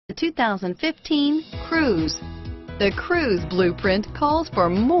The 2015 Cruze. The Cruze blueprint calls for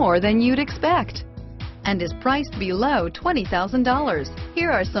more than you'd expect and is priced below $20,000.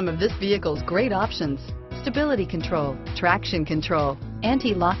 Here are some of this vehicle's great options: stability control, traction control,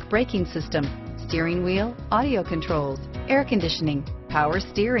 anti-lock braking system, steering wheel audio controls, air conditioning, power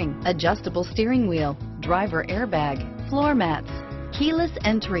steering, adjustable steering wheel, driver airbag, floor mats, keyless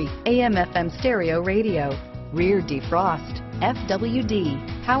entry, AM/FM stereo radio, rear defrost, FWD,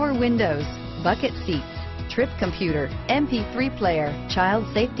 power windows, bucket seats, trip computer, MP3 player,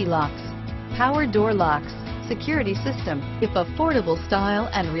 child safety locks, power door locks, security system. If affordable style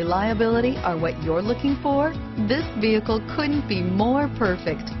and reliability are what you're looking for, this vehicle couldn't be more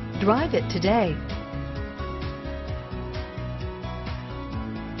perfect. Drive it today.